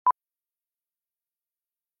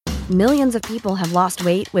Millions of people have lost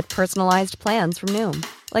weight with personalized plans from Noom.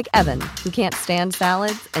 Like Evan, who can't stand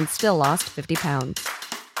salads and still lost 50 pounds.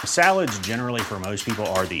 Salads generally for most people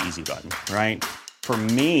are the easy button, right? For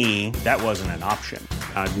me, that wasn't an option.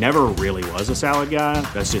 I never really was a salad guy.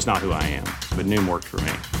 That's just not who I am. But Noom worked for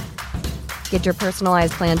me. Get your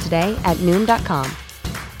personalized plan today at Noom.com.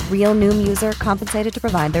 Real Noom user compensated to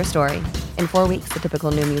provide their story. In 4 weeks, the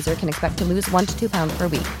typical Noom user can expect to lose 1 to 2 pounds per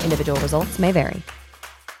week. Individual results may vary.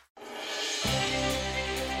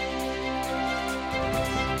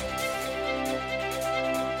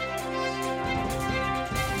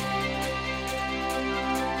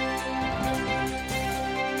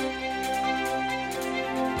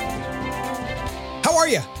 How are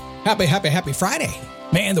you? Happy Friday.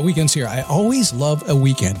 Man, the weekend's here. I always love a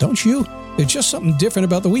weekend, don't you? There's just something different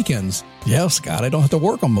about the weekends. Yes, God, I don't have to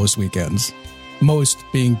work on most weekends. Most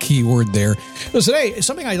being key word there. So today,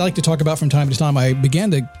 something I like to talk about from time to time. I began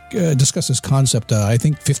to discuss this concept, I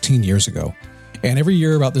think 15 years ago. And every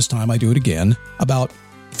year about this time, I do it again, about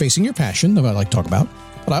facing your passion, that I like to talk about.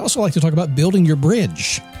 But I also like to talk about building your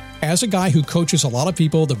bridge. As a guy who coaches a lot of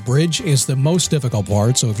people, the bridge is the most difficult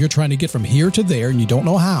part. So if you're trying to get from here to there and you don't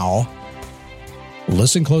know how,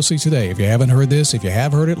 listen closely today. If you haven't heard this, if you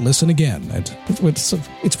have heard it, listen again.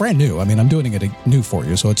 It's brand new. I mean, I'm doing it new for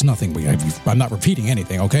you, so it's nothing. I'm not repeating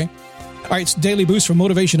anything, okay? All right, it's Daily Boost from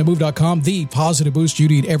motivationtomove.com, the positive boost you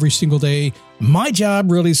need every single day. My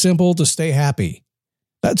job, really simple, to stay happy.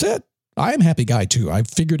 That's it. I am a happy guy, too. I've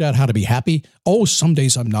figured out how to be happy. Oh, some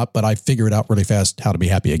days I'm not, but I figure it out really fast how to be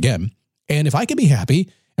happy again. And if I can be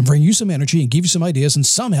happy and bring you some energy and give you some ideas and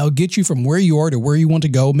somehow get you from where you are to where you want to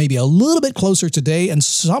go, maybe a little bit closer today, and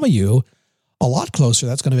some of you a lot closer,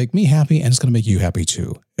 that's going to make me happy, and it's going to make you happy,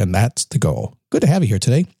 too. And that's the goal. Good to have you here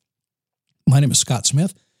today. My name is Scott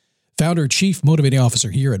Smith, founder, chief motivating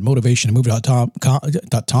officer here at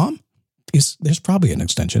motivationtomove.com. There's probably an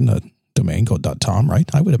extension, a domain called .com,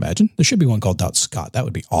 right? I would imagine. There should be one called .scott. That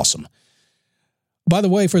would be awesome. By the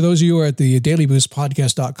way, for those of you who are at the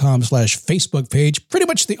dailyboostpodcast.com/Facebook page, pretty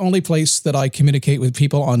much the only place that I communicate with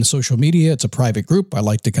people on social media. It's a private group. I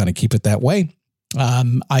like to kind of keep it that way.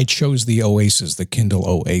 I chose the Oasis, the Kindle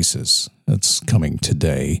Oasis. That's coming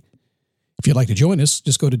today. If you'd like to join us,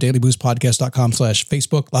 just go to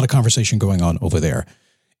dailyboostpodcast.com/Facebook. A lot of conversation going on over there.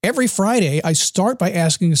 Every Friday, I start by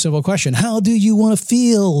asking a simple question. How do you want to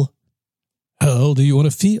feel? How do you want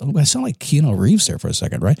to feel? I sound like Keanu Reeves there for a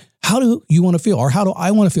second, right? How do you want to feel? Or how do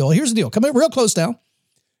I want to feel? Here's the deal. Come in real close now.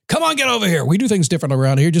 Come on, get over here. We do things different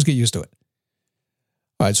around here. Just get used to it.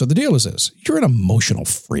 All right, so the deal is this. You're an emotional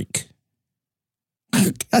freak.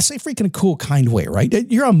 I say freak in a cool, kind way, right?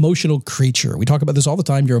 You're an emotional creature. We talk about this all the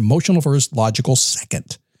time. You're emotional first, logical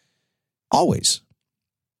second. Always.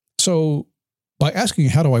 So by asking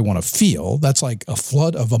how do I want to feel, that's like a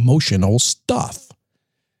flood of emotional stuff.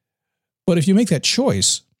 But if you make that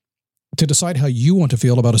choice to decide how you want to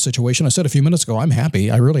feel about a situation, I said a few minutes ago, I'm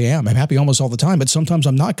happy. I really am. I'm happy almost all the time, but sometimes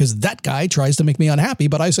I'm not because that guy tries to make me unhappy.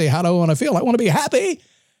 But I say, how do I want to feel? I want to be happy.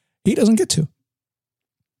 He doesn't get to.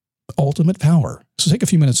 Ultimate power. So take a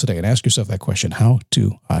few minutes today and ask yourself that question. How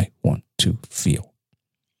do I want to feel?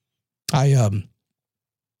 I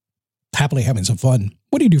happily having some fun.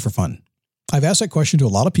 What do you do for fun? I've asked that question to a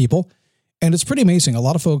lot of people, and it's pretty amazing. A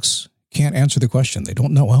lot of folks can't answer the question. They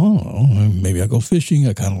don't know, oh, maybe I go fishing.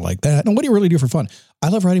 I kind of like that. And what do you really do for fun? I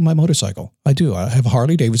love riding my motorcycle. I do. I have a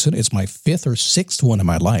Harley Davidson. It's my 5th or 6th one in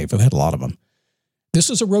my life. I've had a lot of them. This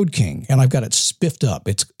is a Road King, and I've got it spiffed up.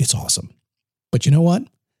 It's awesome. But you know what?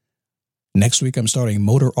 Next week, I'm starting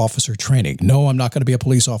motor officer training. No, I'm not going to be a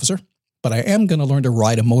police officer, but I am going to learn to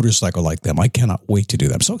ride a motorcycle like them. I cannot wait to do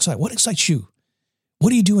that. I'm so excited. What excites you?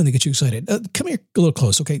 What are you doing to get you excited? Come here a little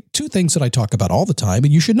close. Okay, 2 things that I talk about all the time,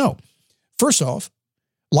 and you should know. First off,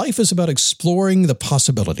 life is about exploring the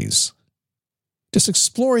possibilities. Just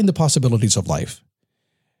exploring the possibilities of life.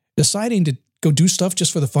 Deciding to go do stuff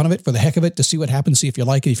just for the fun of it, for the heck of it, to see what happens, see if you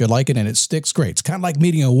like it. If you like it and it sticks, great. It's kind of like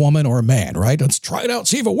meeting a woman or a man, right? Let's try it out,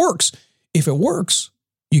 see if it works. If it works,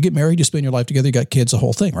 you get married, you spend your life together, you got kids, the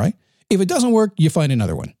whole thing, right? If it doesn't work, you find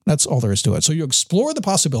another one. That's all there is to it. So you explore the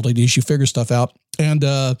possibilities, you figure stuff out. And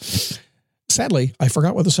sadly, I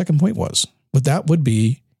forgot what the second point was, but that would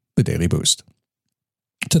be the Daily Boost.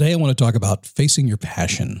 Today, I want to talk about facing your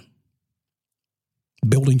passion,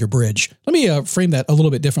 building your bridge. Let me frame that a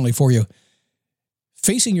little bit differently for you.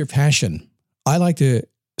 Facing your passion, I like to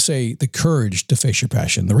say the courage to face your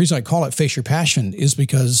passion. The reason I call it face your passion is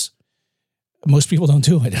because most people don't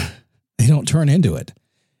do it. They don't turn into it.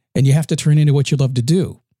 And you have to turn into what you love to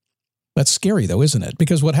do. That's scary though, isn't it?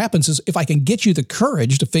 Because what happens is if I can get you the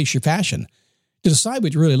courage to face your passion, to decide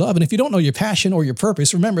what you really love. And if you don't know your passion or your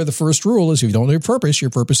purpose, remember the first rule is if you don't know your purpose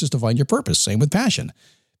is to find your purpose. Same with passion.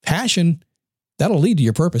 Passion, that'll lead to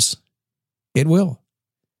your purpose. It will.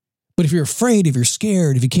 But if you're afraid, if you're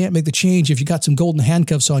scared, if you can't make the change, if you got some golden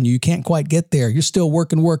handcuffs on you, you can't quite get there. You're still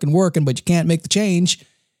working, but you can't make the change.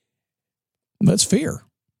 That's fear.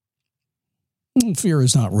 Fear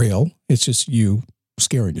is not real. It's just you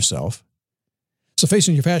scaring yourself. So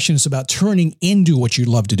facing your passion is about turning into what you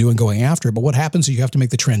love to do and going after it. But what happens is you have to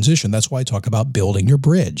make the transition. That's why I talk about building your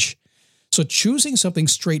bridge. So choosing something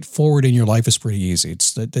straightforward in your life is pretty easy.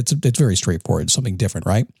 It's very straightforward. It's something different,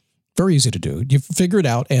 right? Very easy to do. You figure it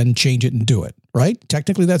out and change it and do it, right?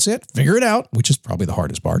 Technically, that's it. Figure it out, which is probably the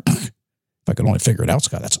hardest part. If I could only figure it out,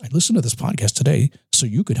 Scott, I listened to this podcast today so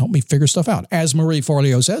you could help me figure stuff out. As Marie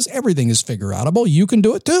Forleo says, everything is figure-outable. You can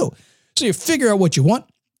do it too. So you figure out what you want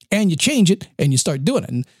and you change it and you start doing it.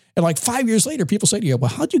 And like 5 years later, people say to you, well,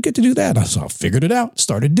 how'd you get to do that? I said, I figured it out,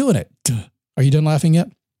 started doing it. Are you done laughing yet?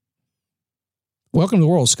 Welcome to the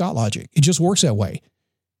world of Scott Logic. It just works that way.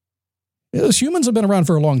 Humans have been around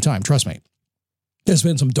for a long time, trust me. There's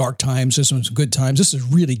been some dark times, there's been some good times. This is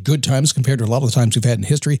really good times compared to a lot of the times we've had in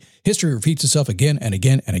history. History repeats itself again and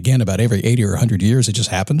again and again about every 80 or 100 years. It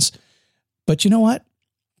just happens. But you know what?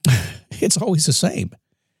 It's always the same.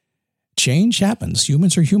 Change happens.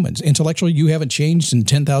 Humans are humans. Intellectually, you haven't changed in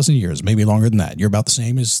 10,000 years, maybe longer than that. You're about the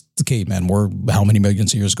same as the caveman were, how many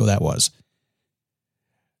millions of years ago that was.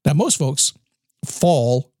 Now, most folks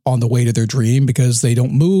fall on the way to their dream because they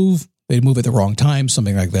don't move. They move at the wrong time,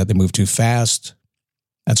 something like that. They move too fast.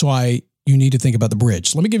 That's why you need to think about the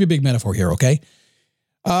bridge. Let me give you a big metaphor here, okay?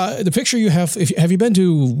 The picture you have, have you been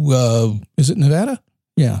to, is it Nevada?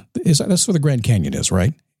 Yeah, that's where the Grand Canyon is,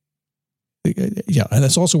 right? Yeah, and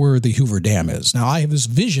that's also where the Hoover Dam is. Now, I have this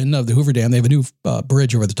vision of the Hoover Dam. They have a new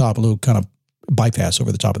bridge over the top, a little kind of bypass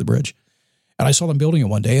over the top of the bridge. And I saw them building it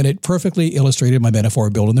one day, and it perfectly illustrated my metaphor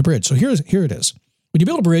of building the bridge. So here it is. When you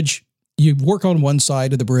build a bridge, you work on one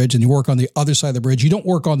side of the bridge and you work on the other side of the bridge. You don't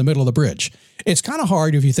work on the middle of the bridge. It's kind of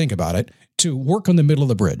hard, if you think about it, to work on the middle of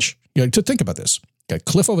the bridge. You know, to think about this. You got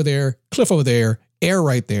cliff over there, air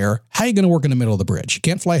right there. How are you going to work in the middle of the bridge? You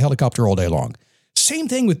can't fly a helicopter all day long. Same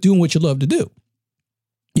thing with doing what you love to do.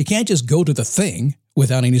 You can't just go to the thing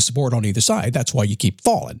without any support on either side. That's why you keep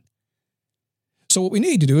falling. So what we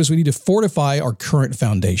need to do is we need to fortify our current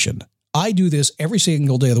foundation. I do this every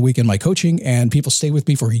single day of the week in my coaching, and people stay with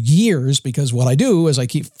me for years because what I do is I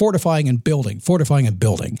keep fortifying and building. You're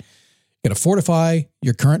going to fortify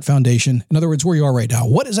your current foundation. In other words, where you are right now.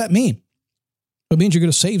 What does that mean? It means you're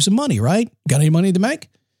going to save some money, right? Got any money to make?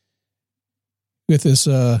 With this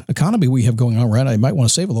economy we have going on, right? I might want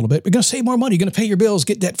to save a little bit. You're going to save more money. You're going to pay your bills,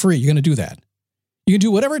 get debt free. You're going to do that. You can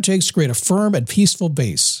do whatever it takes to create a firm and peaceful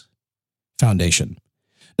base foundation.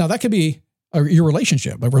 Now, that could be your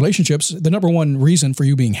relationship. Relationships, the number one reason for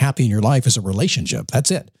you being happy in your life is a relationship.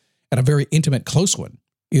 That's it. And a very intimate, close one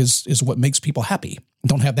is what makes people happy.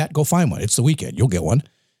 Don't have that? Go find one. It's the weekend. You'll get one.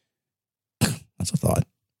 That's a thought.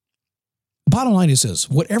 The bottom line is this.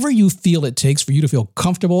 Whatever you feel it takes for you to feel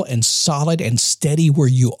comfortable and solid and steady where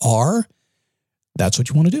you are, that's what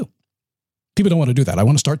you want to do. People don't want to do that. I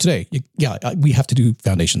want to start today. We have to do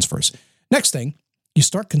foundations first. Next thing, you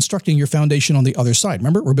start constructing your foundation on the other side.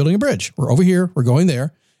 Remember, we're building a bridge. We're over here, we're going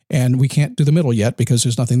there, and we can't do the middle yet because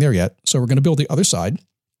there's nothing there yet. So we're going to build the other side,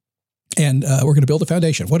 and we're going to build a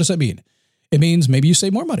foundation. What does that mean? It means maybe you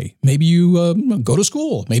save more money. Maybe you go to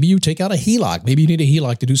school. Maybe you take out a HELOC. Maybe you need a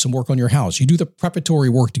HELOC to do some work on your house. You do the preparatory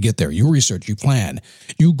work to get there. You research, you plan,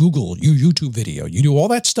 you Google, you YouTube video, you do all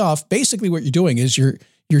that stuff. Basically what you're doing is you're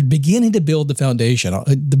beginning to build the foundation.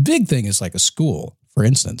 The big thing is like a school. For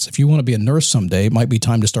instance, if you want to be a nurse someday, it might be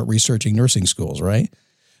time to start researching nursing schools, right?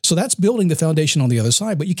 So that's building the foundation on the other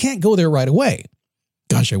side, but you can't go there right away.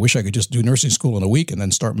 Gosh, I wish I could just do nursing school in a week and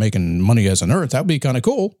then start making money as a nurse. That would be kind of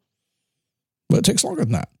cool. But it takes longer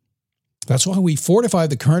than that. That's why we fortify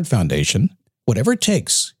the current foundation, whatever it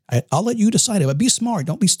takes. I'll let you decide it, but be smart.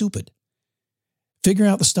 Don't be stupid. Figure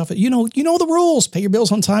out the stuff that, you know the rules. Pay your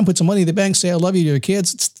bills on time, put some money in the bank, say I love you to your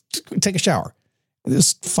kids, take a shower.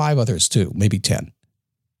 There's 5 others too, maybe 10.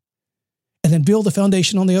 And then build the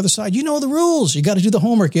foundation on the other side. You know the rules. You got to do the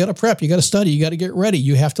homework. You got to prep. You got to study. You got to get ready.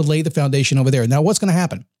 You have to lay the foundation over there. Now, what's going to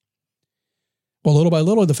happen? Well, little by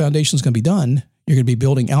little, the foundation is going to be done. You're going to be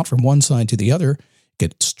building out from one side to the other.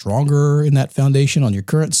 Get stronger in that foundation on your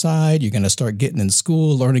current side. You're going to start getting in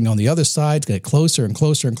school, learning on the other side, get closer and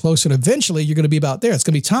closer and closer. And eventually, you're going to be about there. It's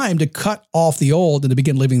going to be time to cut off the old and to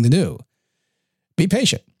begin living the new. Be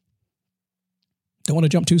patient. Don't want to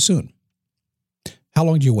jump too soon. How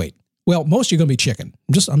long do you wait? Well, most of you are going to be chicken.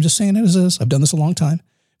 I'm just saying it as is. I've done this a long time.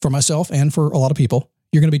 for myself and for a lot of people,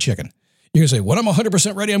 you're going to be chicken. You're going to say, when I'm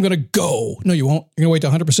 100% ready, I'm going to go. No, you won't. You're going to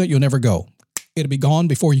wait to 100%. You'll never go. It'll be gone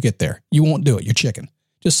before you get there. You won't do it. You're chicken.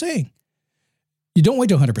 Just saying. You don't wait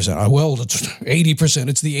to 100%. Oh, well, it's 80%.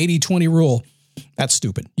 It's the 80-20 rule. That's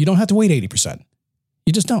stupid. You don't have to wait 80%.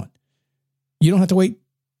 You just don't. You don't have to wait.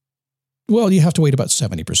 Well, you have to wait about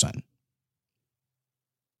 70%.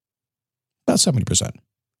 About 70%.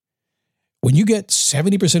 When you get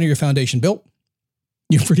 70% of your foundation built,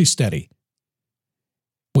 you're pretty steady.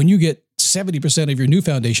 When you get 70% of your new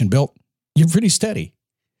foundation built, you're pretty steady.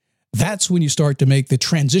 That's when you start to make the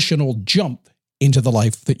transitional jump into the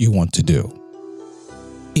life that you want to do.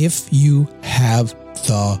 If you have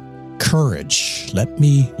the courage, let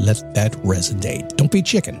that resonate. Don't be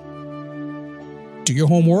chicken. Do your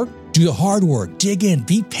homework, do the hard work, dig in,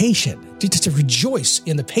 be patient. Just to rejoice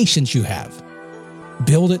in the patience you have.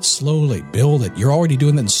 Build it slowly, build it. You're already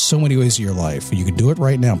doing that in so many ways of your life. You can do it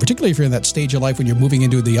right now, particularly if you're in that stage of life when you're moving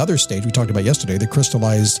into the other stage we talked about yesterday, the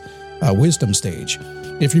crystallized wisdom stage.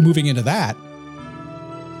 If you're moving into that,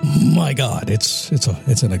 my God, it's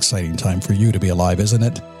an exciting time for you to be alive, isn't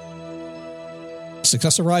it?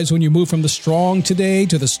 Success arrives when you move from the strong today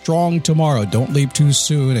to the strong tomorrow. Don't leap too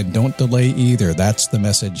soon and don't delay either. That's the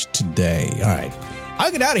message today. All right.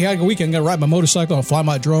 I'll get out of here. I got a weekend. I'm going to ride my motorcycle and fly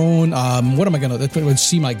my drone. What am I going to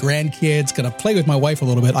see my grandkids? Going to play with my wife a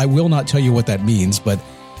little bit. I will not tell you what that means, but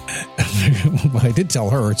I did tell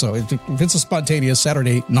her. So if it's a spontaneous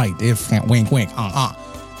Saturday night, if wink, wink, All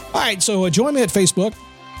right. So join me at Facebook,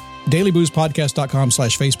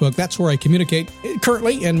 dailyboozepodcast.com/Facebook. That's where I communicate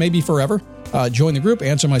currently and maybe forever. Join the group,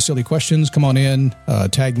 answer my silly questions, come on in,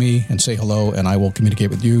 tag me and say hello, and I will communicate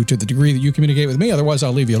with you to the degree that you communicate with me. Otherwise,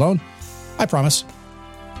 I'll leave you alone. I promise.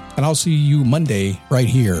 And I'll see you Monday right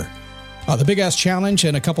here. The Big Ass Challenge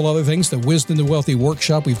and a couple other things, the Wisdom to Wealthy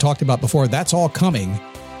workshop we've talked about before, that's all coming.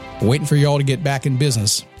 Waiting for you all to get back in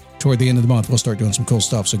business. Toward the end of the month, we'll start doing some cool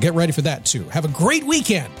stuff. So get ready for that, too. Have a great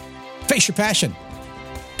weekend. Face your passion.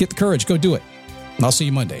 Get the courage. Go do it. And I'll see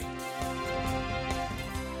you Monday.